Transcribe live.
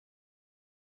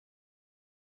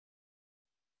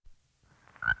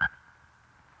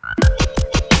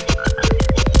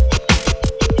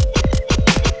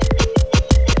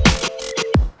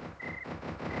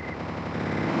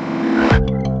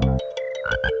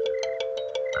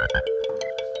If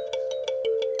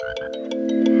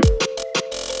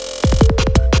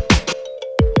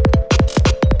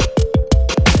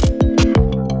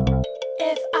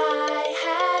I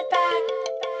had back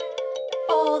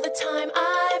all the time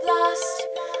I've lost,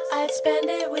 I'd spend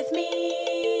it with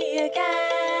me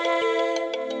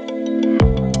again.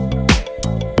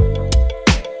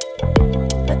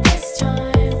 But this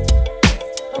time,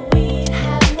 we'd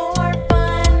have more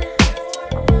fun,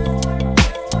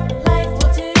 like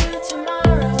we'll do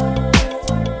tomorrow.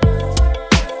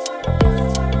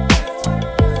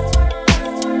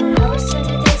 Hours turn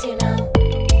to days, you know.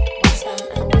 Watch them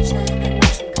and watch them and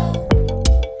watch them go.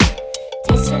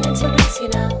 Days turn into weeks, you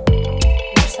know.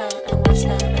 Watch them and watch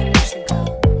them and watch them go.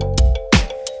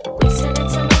 Weeks turn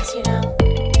into months, you know.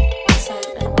 Watch them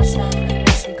and watch them and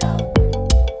watch them go.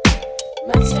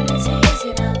 Months turn into years,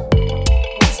 you know.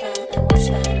 Watch them and watch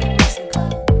them and watch them go.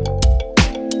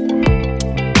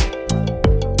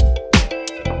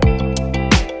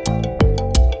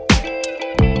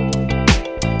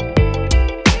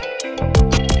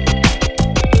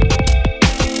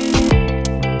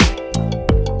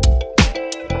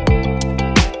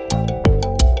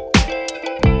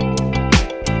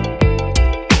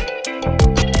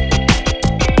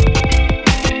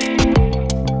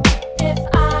 If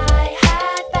I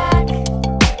had back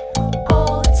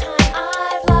all the time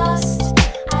I've lost,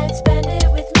 I'd spend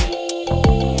it with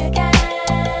me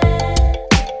again.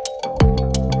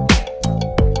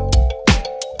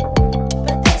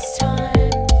 But this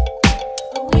time,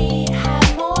 we'd have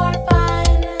more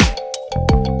fun,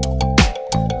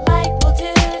 like we'll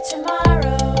do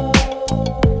tomorrow.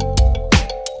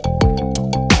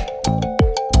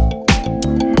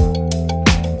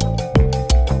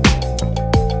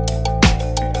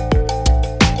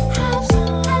 Helps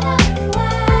another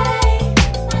way,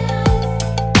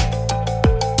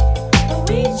 but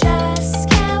we just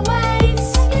can't wait.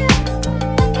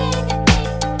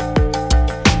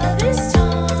 This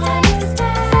time to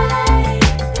stay.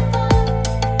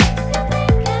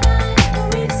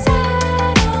 We've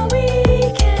said all we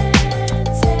can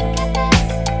say.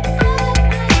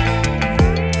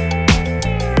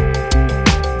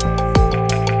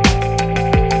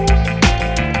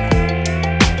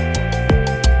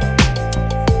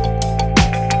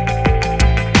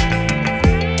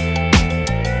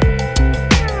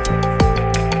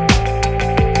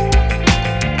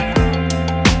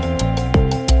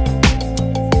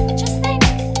 Just think,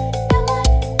 no one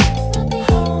will be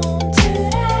home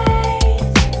today.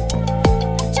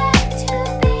 Object to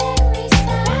being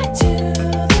reset. Back to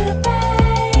the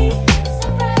bay. So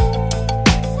bright,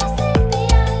 so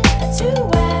sleepy-eyed. To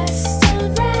western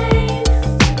rain.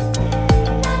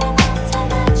 Not enough to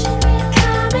mention real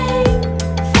coming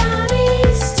from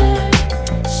eastern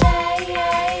shade.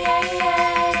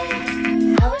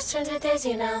 Hours turn to days,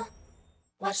 you know.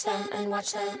 Watch them and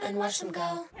watch them and watch them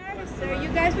go. Sir, you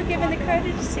guys were given the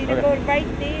courtesy to go right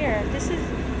there. This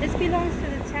belongs to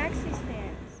the